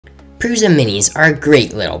Prusa Minis are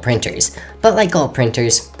great little printers, but like all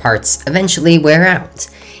printers, parts eventually wear out.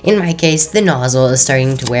 In my case, the nozzle is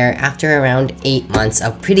starting to wear after around 8 months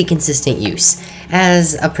of pretty consistent use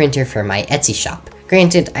as a printer for my Etsy shop.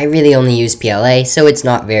 Granted, I really only use PLA, so it's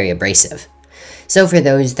not very abrasive. So for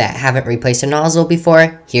those that haven't replaced a nozzle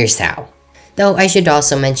before, here's how. Though I should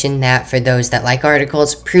also mention that for those that like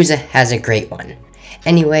articles, Prusa has a great one.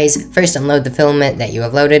 Anyways, first unload the filament that you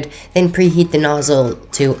have loaded, then preheat the nozzle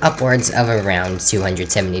to upwards of around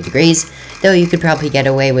 270 degrees, though you could probably get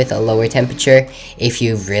away with a lower temperature if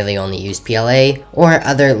you've really only used PLA or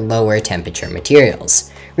other lower temperature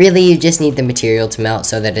materials. Really, you just need the material to melt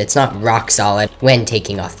so that it's not rock solid when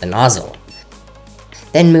taking off the nozzle.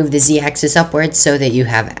 Then move the Z-axis upwards so that you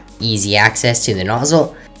have easy access to the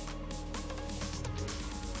nozzle.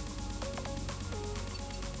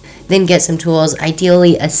 Then get some tools,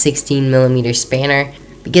 ideally a 16mm spanner,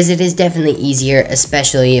 because it is definitely easier,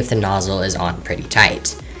 especially if the nozzle is on pretty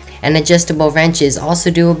tight. An adjustable wrench is also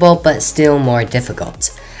doable, but still more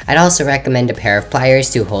difficult. I'd also recommend a pair of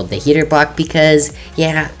pliers to hold the heater block because,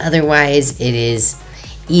 yeah, otherwise it is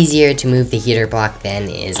easier to move the heater block than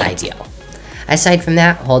is ideal. Aside from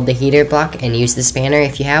that, hold the heater block and use the spanner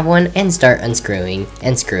if you have one and start unscrewing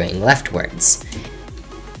and screwing leftwards.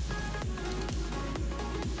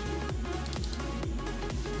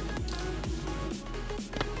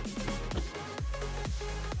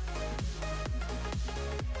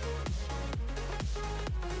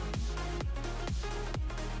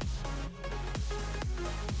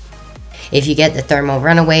 If you get the thermal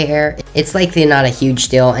runaway air, it's likely not a huge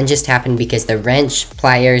deal and just happened because the wrench,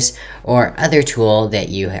 pliers, or other tool that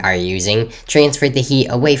you are using transferred the heat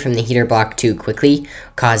away from the heater block too quickly,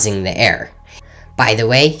 causing the air. By the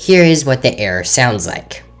way, here is what the air sounds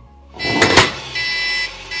like.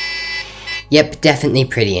 Yep, definitely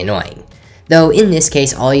pretty annoying. Though in this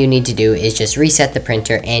case, all you need to do is just reset the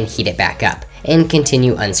printer and heat it back up, and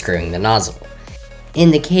continue unscrewing the nozzle.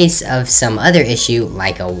 In the case of some other issue,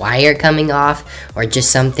 like a wire coming off, or just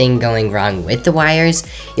something going wrong with the wires,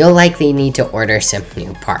 you'll likely need to order some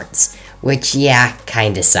new parts, which yeah,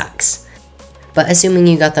 kinda sucks. But assuming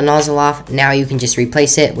you got the nozzle off, now you can just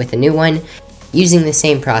replace it with a new one, using the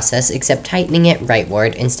same process except tightening it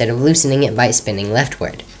rightward instead of loosening it by spinning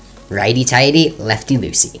leftward. Righty-tighty,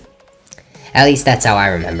 lefty-loosey. At least that's how I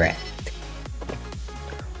remember it.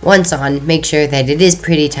 Once on, make sure that it is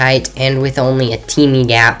pretty tight and with only a teeny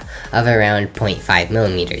gap of around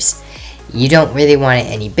 0.5mm. You don't really want it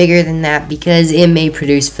any bigger than that because it may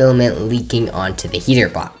produce filament leaking onto the heater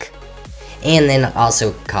block, and then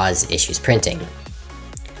also cause issues printing.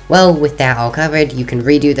 Well, with that all covered, you can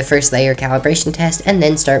redo the first layer calibration test and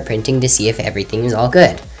then start printing to see if everything is all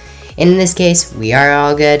good. In this case, we are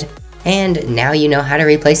all good, and now you know how to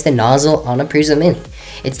replace the nozzle on a Prusa Mini.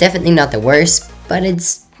 It's definitely not the worst, but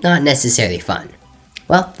it's not necessarily fun.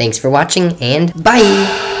 Well, thanks for watching, and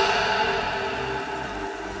bye!